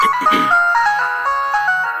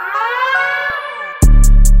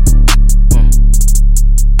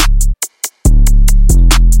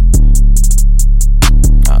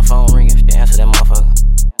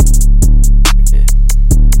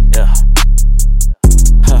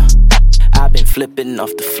flipping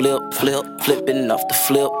off the flip, flipping off the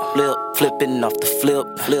flip, flipping off the flip,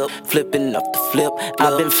 flipping off the flip.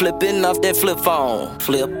 I've been flipping off that flip phone,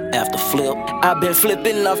 flip after flip. I've been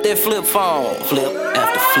flipping off that flip phone, flip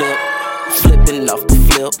after flip. Flipping off the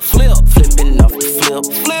flip, flipping off the flip,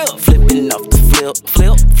 flipping off the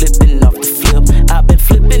flip, flipping off the flip. I've been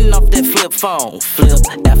flipping off that flip phone, flip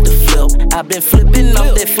after flip. I've been flipping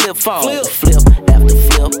off that flip phone, flip after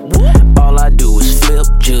flip. All I do is flip,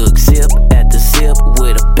 jug, zip at the zip.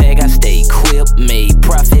 With a bag I stay equipped, made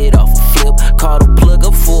profit off a flip. Called a plug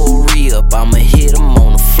up for a re-up, I'ma hit him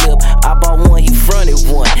on the flip. I bought one, he fronted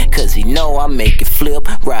one, cause he know I make it flip.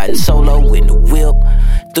 Riding solo with the whip.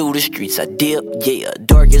 Through the streets I dip, yeah,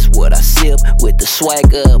 dark is what I sip. With the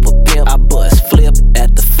swagger of a pimp, I bust flip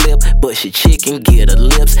at the flip. Bust your chicken, get her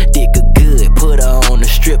lips, dick her good. Put her on the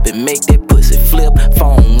strip and make that pussy flip.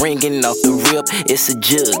 Phone ringing off the rip, it's a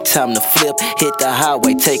jug, time to flip. Hit the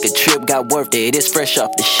highway, take a trip, got worth it, it's fresh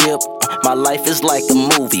off the ship. My life is like a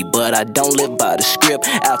movie, but I don't live by the script.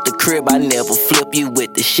 Out the crib, I never flip you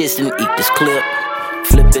with the shits and eat this clip.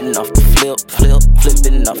 Flipping off the flip,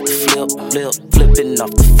 flipping off the flip, flipping off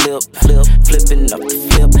the flip, flipping off the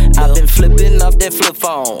flip. I've been flipping off that flip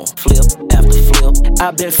phone, flip after flip.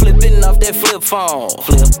 I've been flipping off that flip phone,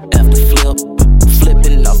 flip after flip.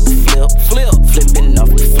 Flipping off the flip, flipping off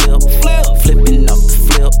the flip, flipping off the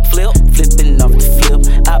flip, flipping off the flip.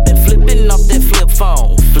 I've been flipping off that flip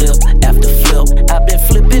phone, flip after flip. I've been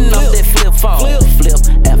flipping off that flip phone, flip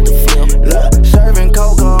after flip. Look, serving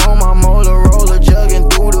coca on my Motorola, jugging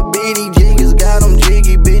through the bitty jiggers. Got them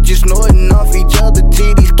jiggy bitches snorting off each other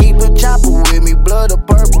titties. Keep a chopper with me, blood of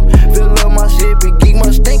purple. Fill up my sippy, geek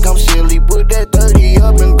must think I'm silly. Put that 30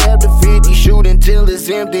 up and grab the 50. Shoot until it's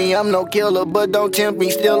empty. I'm no killer, but don't tempt me.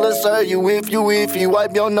 Still assert you if you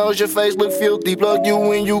wipe your nose, your face look filthy. Plug you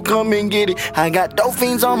when you come and get it. I got dope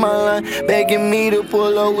fiends on my line, begging me to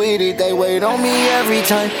pull up with it. They wait on me every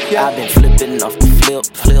time. Yeah. I've been flipping off the flip,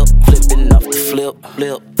 flipping off the flip,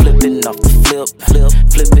 flipping off the flip,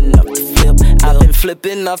 flipping off the flip. I've been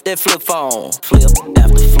flipping off that flip phone, flip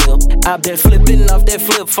after flip. I've been flipping off that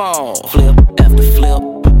flip phone, flip after flip.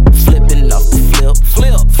 Flipping off the flip,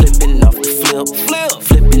 flipping off the flip,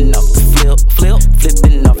 flipping off the flip,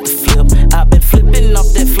 flipping off the flip. I've been flipping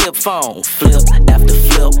off that flip phone, flip after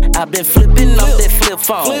flip. I've been flipping off that flip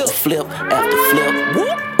phone, flip after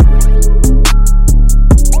flip.